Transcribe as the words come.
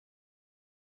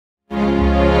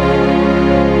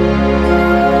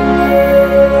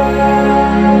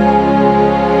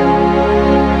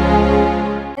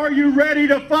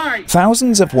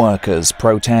Thousands of workers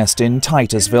protest in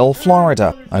Titusville,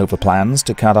 Florida, over plans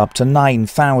to cut up to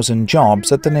 9,000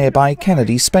 jobs at the nearby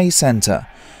Kennedy Space Center.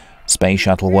 Space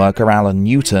Shuttle worker Alan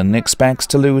Newton expects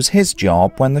to lose his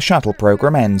job when the shuttle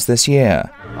program ends this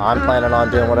year. I'm planning on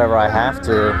doing whatever I have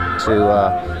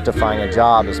to find a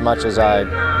job. As much as I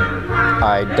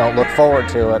don't look forward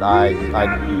to it,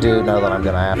 I do know that I'm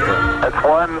going to have to. It's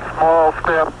one small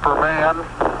step for man,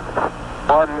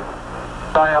 one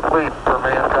giant leap for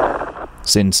mankind.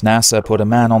 Since NASA put a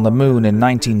man on the moon in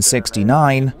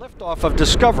 1969, liftoff of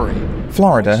Discovery,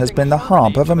 Florida has been the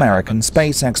hub of American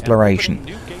space exploration.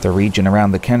 The region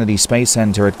around the Kennedy Space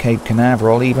Center at Cape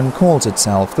Canaveral even calls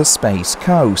itself the Space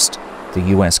Coast. The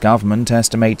U.S. government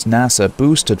estimates NASA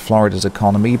boosted Florida's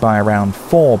economy by around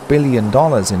 $4 billion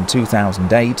in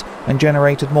 2008 and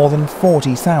generated more than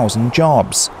 40,000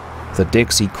 jobs. The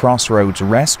Dixie Crossroads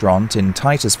restaurant in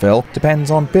Titusville depends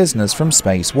on business from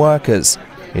space workers.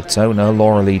 Its owner,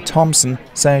 Laura Lee Thompson,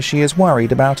 says she is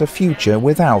worried about a future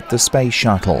without the space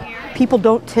shuttle. People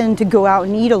don't tend to go out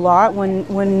and eat a lot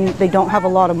when they don't have a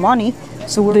lot of money,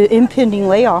 so the impending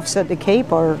layoffs at the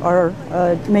Cape are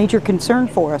a major concern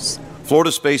for us.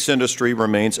 Florida's space industry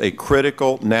remains a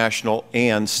critical national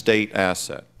and state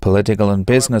asset. Political and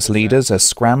business leaders are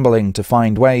scrambling to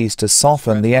find ways to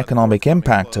soften the economic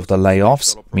impact of the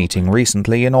layoffs, meeting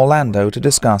recently in Orlando to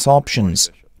discuss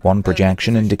options. One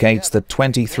projection indicates that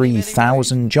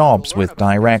 23,000 jobs with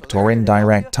direct or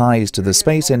indirect ties to the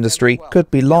space industry could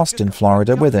be lost in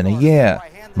Florida within a year.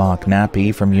 Mark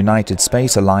Nappy from United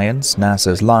Space Alliance,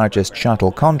 NASA's largest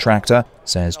shuttle contractor,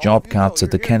 says job cuts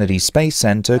at the Kennedy Space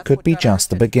Center could be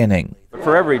just the beginning.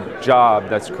 For every job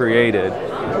that's created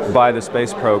by the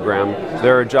space program,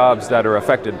 there are jobs that are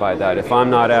affected by that. If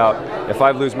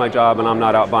I lose my job and I'm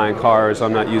not out buying cars,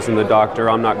 I'm not using the doctor,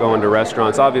 I'm not going to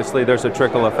restaurants, obviously there's a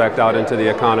trickle effect out into the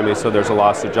economy, so there's a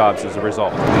loss of jobs as a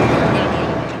result.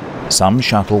 Some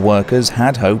shuttle workers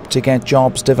had hoped to get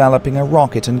jobs developing a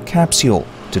rocket and capsule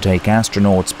to take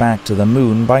astronauts back to the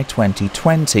moon by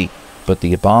 2020. But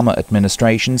the Obama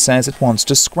administration says it wants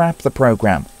to scrap the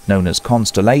program, known as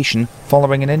Constellation,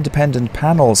 following an independent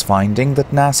panel's finding that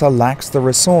NASA lacks the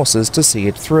resources to see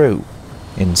it through.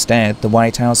 Instead, the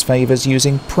White House favors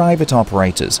using private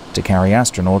operators to carry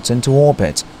astronauts into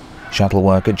orbit. Shuttle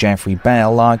worker Jeffrey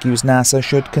Bell argues NASA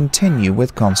should continue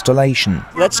with Constellation.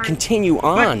 Let's continue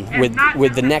on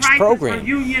with the next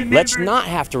program. Let's not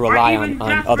have to rely on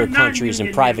other countries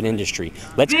and private industry.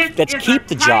 Let's keep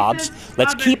the jobs,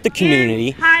 let's keep the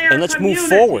community, and let's move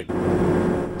forward.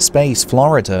 Space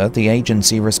Florida, the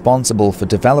agency responsible for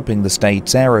developing the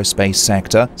state's aerospace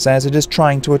sector, says it is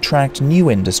trying to attract new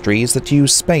industries that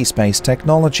use space-based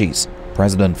technologies.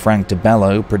 President Frank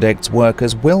DeBello predicts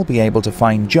workers will be able to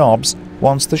find jobs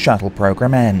once the shuttle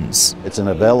program ends. It's an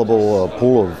available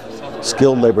pool of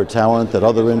skilled labor talent that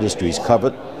other industries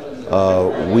covet.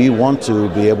 We want to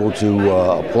be able to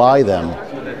apply them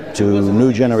to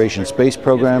new generation space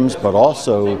programs, but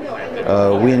also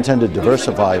we intend to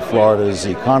diversify Florida's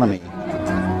economy.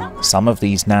 Some of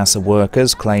these NASA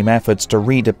workers claim efforts to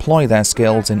redeploy their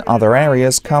skills in other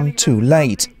areas come too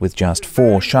late, with just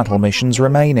 4 shuttle missions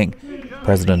remaining.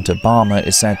 President Obama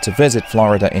is set to visit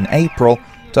Florida in April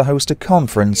to host a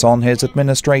conference on his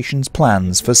administration's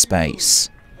plans for space.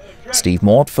 Steve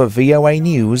Mort for VOA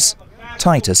News,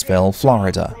 Titusville,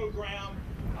 Florida.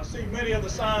 I see many of the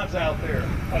signs out there.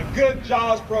 A good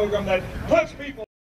jobs program that puts people